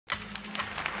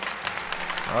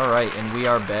Alright, and we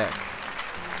are back.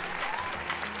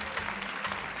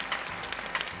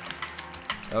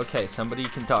 Okay, somebody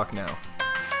can talk now.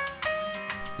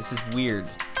 This is weird.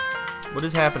 What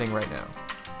is happening right now?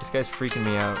 This guy's freaking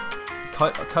me out.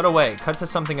 Cut away. Cut to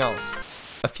something else.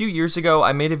 A few years ago,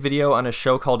 I made a video on a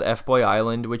show called F-Boy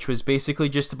Island, which was basically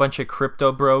just a bunch of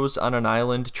crypto bros on an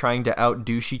island trying to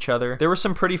out-douche each other. There were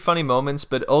some pretty funny moments,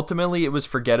 but ultimately it was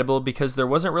forgettable because there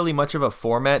wasn't really much of a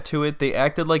format to it. They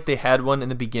acted like they had one in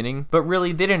the beginning, but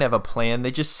really they didn't have a plan.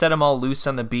 They just set them all loose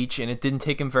on the beach, and it didn't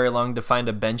take them very long to find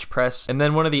a bench press. And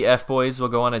then one of the F-boys will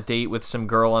go on a date with some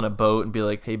girl on a boat and be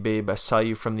like, "Hey babe, I saw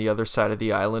you from the other side of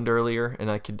the island earlier,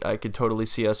 and I could totally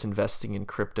see us investing in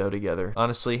crypto together.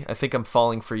 Honestly, I think I'm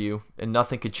falling for you, and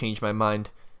nothing could change my mind.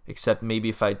 Except maybe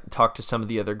if I talk to some of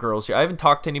the other girls here. I haven't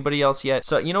talked to anybody else yet.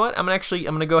 So, you know what? I'm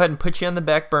gonna go ahead and put you on the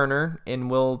back burner,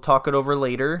 and we'll talk it over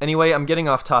later. Anyway, I'm getting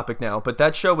off topic now, but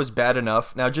that show was bad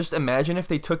enough. Now, just imagine if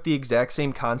they took the exact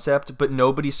same concept, but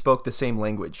nobody spoke the same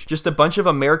language. Just a bunch of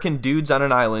American dudes on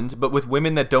an island, but with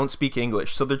women that don't speak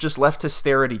English, so they're just left to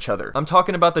stare at each other. I'm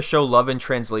talking about the show Love in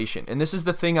Translation, and this is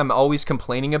the thing I'm always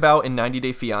complaining about in 90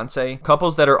 Day Fiancé.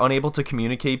 Couples that are unable to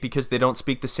communicate because they don't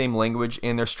speak the same language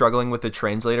and they're struggling with the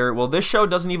translator. Well, this show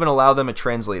doesn't even allow them a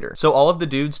translator. So all of the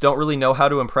dudes don't really know how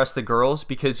to impress the girls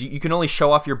because you can only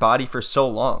show off your body for so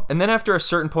long. And then after a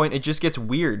certain point, it just gets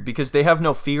weird because they have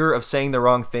no fear of saying the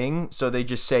wrong thing, so they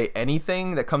just say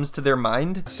anything that comes to their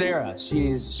mind. Sarah,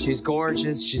 she's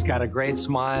gorgeous. She's got a great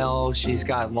smile. She's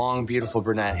got long, beautiful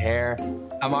brunette hair.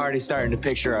 I'm already starting to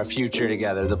picture our future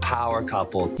together, the power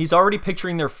couple. He's already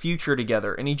picturing their future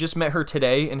together, and he just met her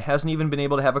today and hasn't even been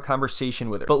able to have a conversation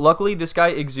with her. But luckily, this guy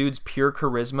exudes pure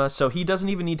charisma, so he doesn't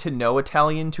even need to know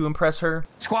Italian to impress her.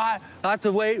 Squat, lots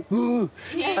of weight. Ooh,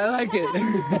 I like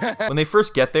it. When they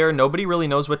first get there, nobody really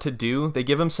knows what to do. They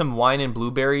give him some wine and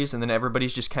blueberries, and then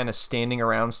everybody's just kind of standing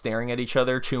around staring at each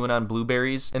other, chewing on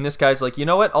blueberries. And this guy's like, you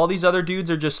know what? All these other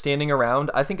dudes are just standing around.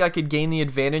 I think I could gain the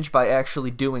advantage by actually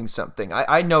doing something.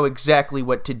 I know exactly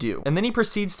what to do. And then he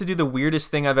proceeds to do the weirdest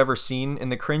thing I've ever seen,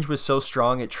 and the cringe was so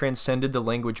strong it transcended the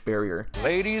language barrier.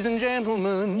 Ladies and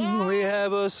gentlemen, we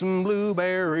have us some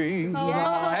blueberries. I'm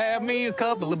gonna have me a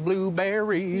couple of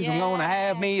blueberries. I'm gonna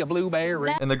have me a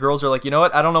blueberry. And the girls are like, you know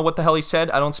what? I don't know what the hell he said.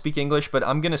 I don't speak English, but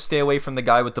I'm gonna stay away from the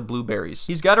guy with the blueberries.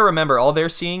 He's got to remember, all they're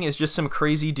seeing is just some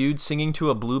crazy dude singing to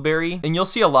a blueberry. And you'll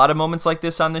see a lot of moments like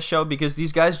this on this show because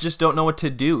these guys just don't know what to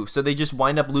do. So they just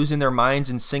wind up losing their minds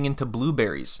and singing to blueberries.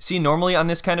 See, normally on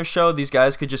this kind of show, these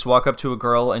guys could just walk up to a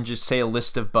girl and just say a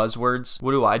list of buzzwords.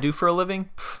 What do I do for a living?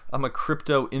 I'm a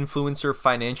crypto influencer,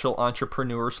 financial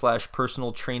entrepreneur /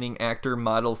 personal training actor,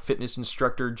 model, fitness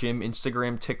instructor, gym,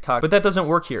 Instagram, TikTok. But that doesn't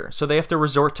work here. So they have to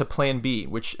resort to plan B,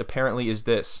 which apparently is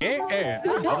this. Yeah,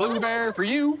 a blueberry for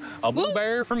you, a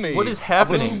blueberry for me. What is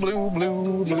happening? A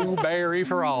blueberry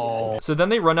for all. So then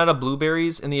they run out of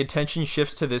blueberries and the attention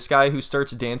shifts to this guy who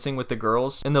starts dancing with the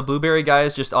girls. And the blueberry guy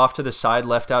is just off to the side,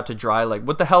 left out to dry. Like,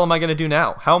 what the hell am I gonna do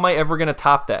now? How am I ever gonna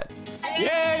top that?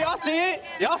 Yeah, y'all see it?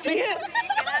 Y'all see it?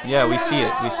 Yeah, we see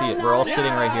it. We see it. We're all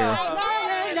sitting right here.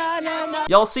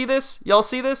 Y'all see this? Y'all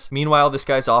see this? Meanwhile, this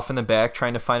guy's off in the back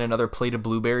trying to find another plate of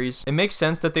blueberries. It makes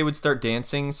sense that they would start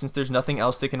dancing since there's nothing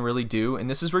else they can really do. And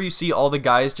this is where you see all the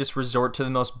guys just resort to the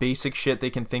most basic shit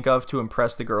they can think of to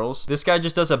impress the girls. This guy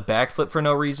just does a backflip for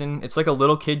no reason. It's like a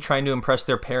little kid trying to impress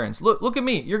their parents. Look at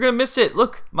me. You're gonna miss it.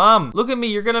 Look, mom, look at me.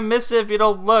 You're gonna miss it if you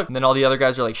don't look. And then all the other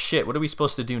guys are like, shit, what are we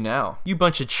supposed to do now? You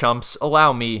bunch of chumps,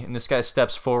 allow me. And this guy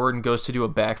steps forward and goes to do a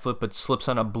backflip, but slips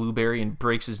on a blueberry and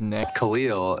breaks his neck.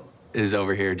 Khalil is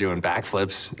over here doing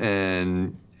backflips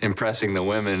and impressing the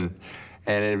women,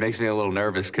 and it makes me a little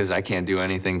nervous because I can't do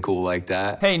anything cool like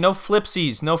that. Hey, no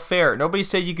flipsies, no fair. Nobody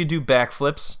said you could do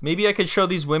backflips. Maybe I could show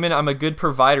these women I'm a good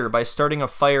provider by starting a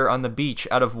fire on the beach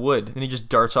out of wood. Then he just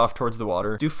darts off towards the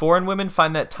water. Do foreign women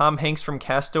find that Tom Hanks from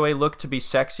Castaway look to be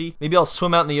sexy? Maybe I'll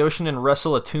swim out in the ocean and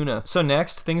wrestle a tuna. So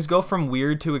next, things go from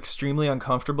weird to extremely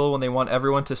uncomfortable when they want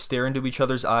everyone to stare into each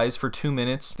other's eyes for 2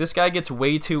 minutes. This guy gets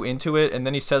way too into it, and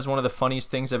then he says one of the funniest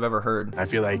things I've ever heard. I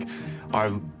feel like our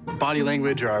body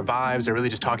language or our vibes are really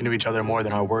just talking to each other more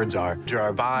than our words are.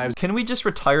 Our vibes. Can we just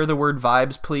retire the word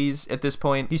vibes, please, at this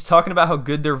point? He's talking about how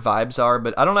good their vibes are,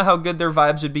 but I don't know how good their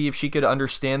vibes would be if she could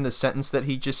understand the sentence that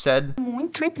he just said.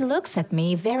 Trip looks at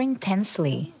me very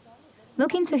intensely.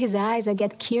 Look into his eyes, I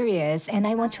get curious, and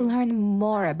I want to learn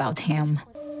more about him.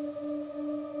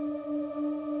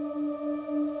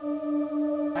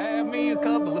 Have me a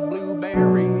couple of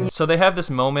blueberries. So they have this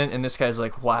moment, and this guy's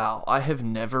like, wow, I have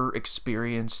never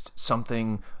experienced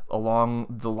something along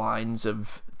the lines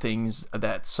of things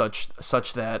that such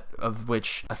that of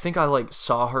which I think I like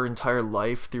saw her entire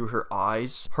life through her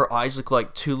eyes. Her eyes look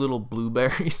like two little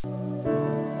blueberries.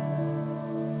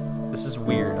 This is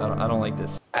weird. I don't like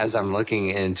this. As I'm looking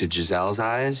into Giselle's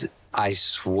eyes, I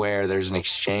swear there's an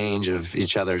exchange of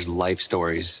each other's life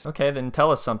stories. Okay, then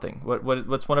tell us something.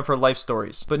 What's one of her life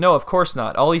stories? But no, of course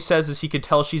not. All he says is he could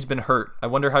tell she's been hurt. I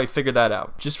wonder how he figured that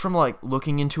out. Just from like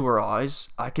looking into her eyes,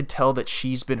 I could tell that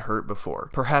she's been hurt before.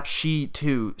 Perhaps she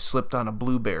too slipped on a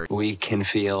blueberry. We can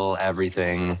feel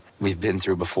everything we've been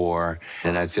through before,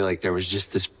 and I feel like there was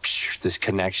just this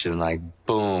connection, like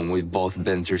boom, we've both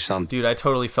been through something. Dude, I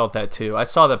totally felt that too. I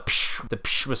saw the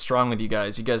psh was strong with you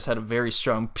guys. You guys had a very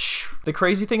strong psh. The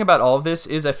crazy thing about all of this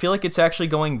is I feel like it's actually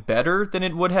going better than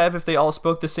it would have if they all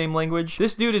spoke the same language.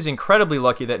 This dude is incredibly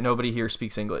lucky that nobody here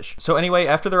speaks English. So anyway,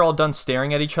 after they're all done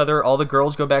staring at each other, all the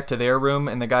girls go back to their room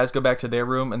and the guys go back to their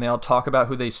room, and they all talk about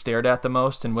who they stared at the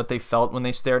most and what they felt when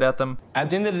they stared at them. At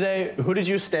the end of the day, who did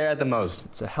you stare at the most?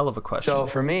 It's a hell of a question. So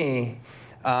for me,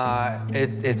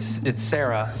 it's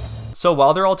Sarah. So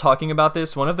while they're all talking about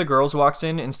this, one of the girls walks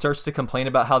in and starts to complain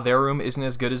about how their room isn't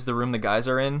as good as the room the guys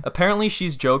are in. Apparently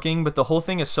she's joking, but the whole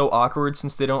thing is so awkward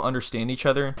since they don't understand each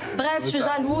other. Bref, je suis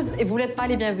jalouse et vous n'êtes pas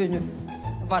les bienvenus.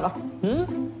 Voilà.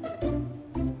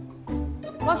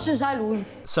 Moi, je suis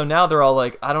jalouse. So now they're all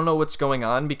like, I don't know what's going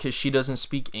on because she doesn't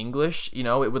speak English. You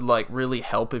know, it would like really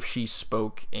help if she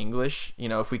spoke English. You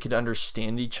know, if we could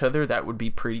understand each other, that would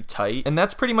be pretty tight. And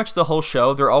that's pretty much the whole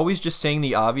show. They're always just saying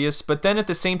the obvious, but then at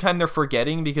the same time they're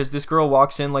forgetting because this girl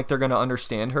walks in like they're gonna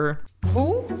understand her.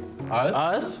 Vous?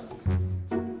 Us?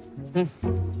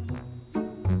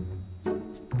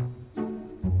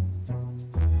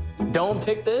 Don't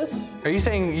pick this? Are you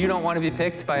saying you don't want to be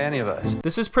picked by any of us?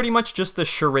 This is pretty much just the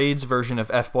charades version of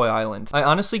F-Boy Island. I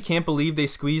honestly can't believe they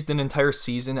squeezed an entire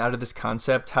season out of this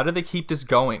concept. How did they keep this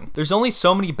going? There's only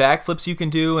so many backflips you can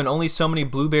do and only so many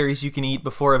blueberries you can eat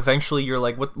before eventually you're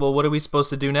like, what are we supposed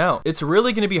to do now? It's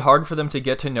really going to be hard for them to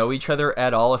get to know each other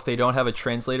at all if they don't have a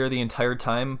translator the entire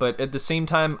time, but at the same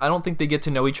time, I don't think they get to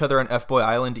know each other on F-Boy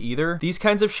Island either. These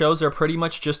kinds of shows are pretty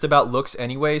much just about looks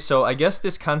anyway, so I guess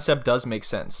this concept does make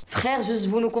sense. Guys,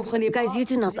 you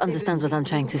do not understand what I'm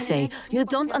trying to say. You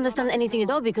don't understand anything at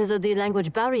all because of the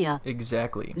language barrier.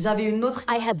 Exactly.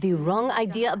 I had the wrong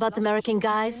idea about American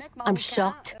guys. I'm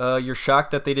shocked. You're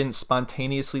shocked that they didn't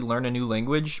spontaneously learn a new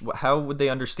language? How would they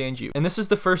understand you? And this is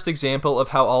the first example of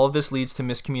how all of this leads to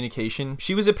miscommunication.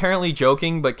 She was apparently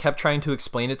joking, but kept trying to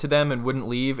explain it to them and wouldn't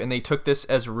leave, and they took this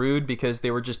as rude because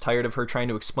they were just tired of her trying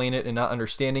to explain it and not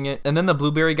understanding it. And then the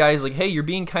blueberry guy is like, hey, you're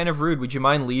being kind of rude. Would you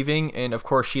mind leaving? And of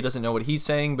course, she doesn't know what he's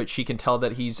saying, but she can tell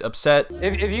that he's upset.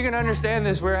 If you can understand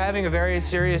this, we're having a very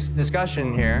serious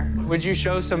discussion here. Would you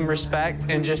show some respect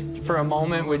and just for a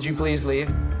moment, would you please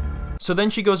leave? So then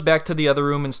she goes back to the other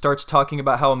room and starts talking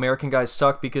about how American guys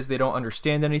suck because they don't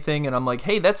understand anything, and I'm like,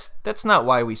 hey, that's not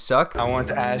why we suck. I want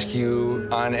to ask you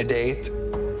on a date,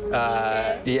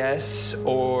 yes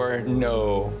or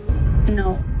no?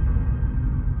 No.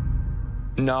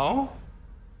 No?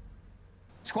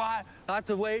 Squat, lots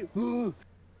of weight.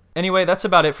 Anyway, that's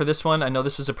about it for this one. I know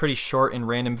this is a pretty short and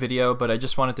random video, but I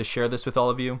just wanted to share this with all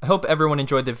of you. I hope everyone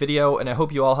enjoyed the video, and I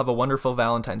hope you all have a wonderful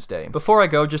Valentine's Day. Before I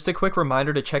go, just a quick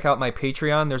reminder to check out my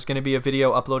Patreon. There's going to be a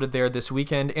video uploaded there this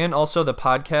weekend, and also the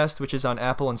podcast, which is on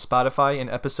Apple and Spotify, and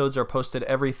episodes are posted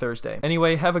every Thursday.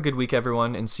 Anyway, have a good week,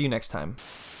 everyone, and see you next time.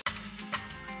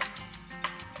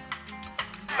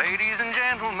 Ladies and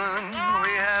gentlemen,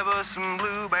 we have us some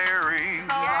blueberries.